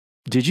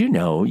Did you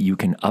know you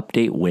can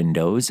update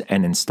Windows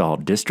and install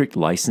district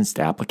licensed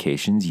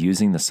applications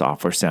using the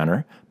Software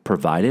Center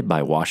provided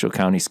by Washoe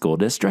County School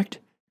District?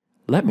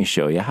 Let me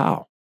show you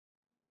how.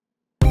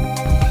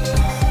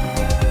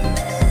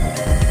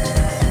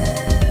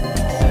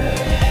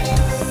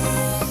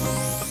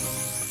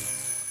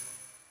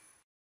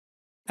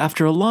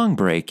 After a long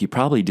break, you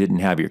probably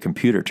didn't have your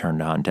computer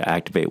turned on to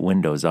activate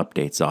Windows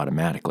updates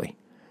automatically.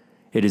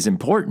 It is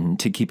important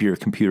to keep your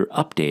computer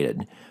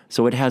updated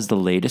so it has the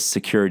latest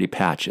security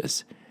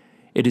patches.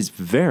 It is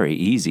very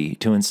easy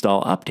to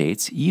install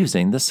updates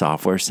using the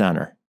Software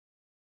Center.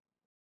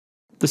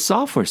 The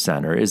Software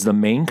Center is the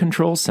main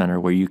control center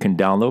where you can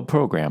download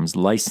programs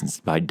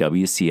licensed by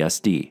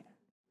WCSD.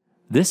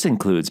 This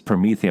includes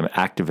Prometheum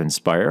Active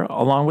Inspire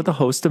along with a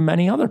host of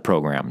many other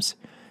programs.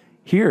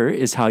 Here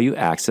is how you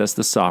access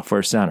the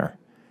Software Center.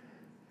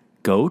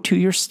 Go to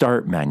your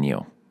Start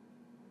menu.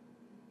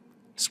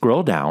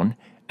 Scroll down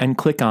and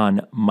click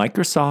on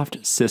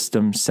Microsoft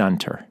System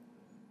Center.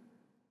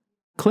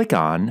 Click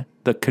on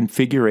the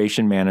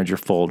Configuration Manager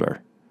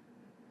folder.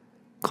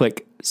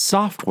 Click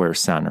Software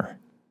Center.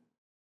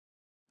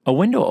 A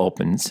window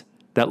opens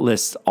that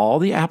lists all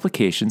the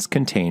applications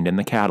contained in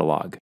the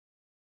catalog.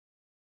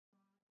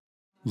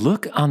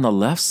 Look on the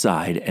left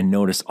side and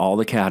notice all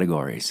the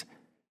categories.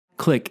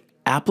 Click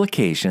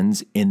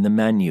Applications in the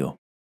menu.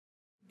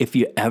 If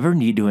you ever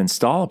need to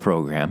install a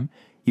program,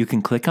 you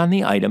can click on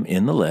the item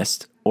in the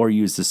list or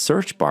use the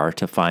search bar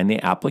to find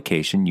the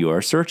application you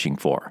are searching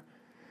for.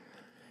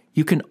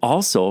 You can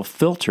also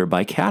filter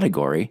by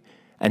category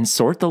and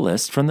sort the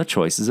list from the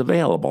choices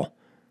available.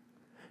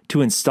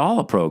 To install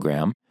a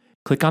program,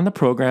 click on the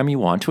program you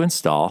want to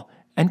install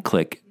and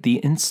click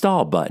the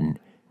Install button.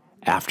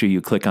 After you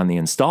click on the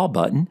Install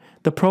button,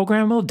 the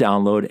program will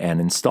download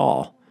and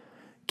install.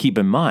 Keep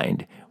in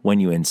mind, when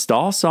you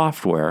install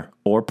software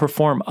or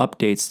perform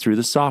updates through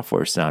the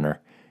Software Center,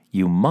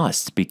 you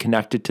must be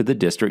connected to the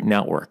district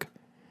network.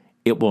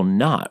 It will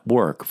not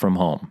work from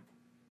home.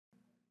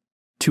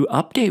 To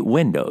update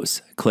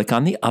Windows, click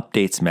on the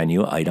Updates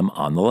menu item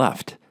on the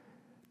left.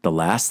 The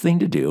last thing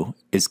to do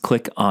is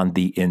click on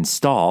the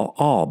Install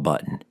All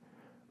button.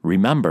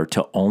 Remember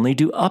to only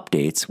do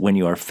updates when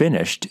you are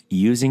finished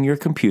using your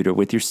computer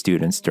with your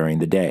students during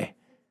the day.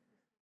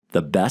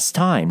 The best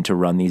time to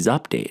run these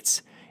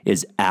updates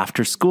is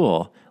after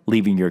school,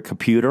 leaving your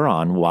computer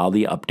on while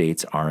the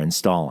updates are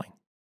installing.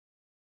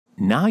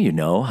 Now you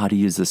know how to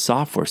use the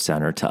Software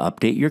Center to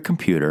update your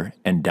computer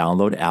and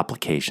download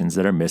applications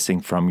that are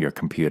missing from your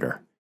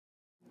computer.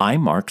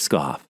 I'm Mark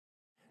Scoff.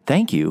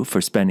 Thank you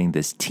for spending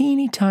this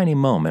teeny tiny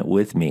moment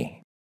with me.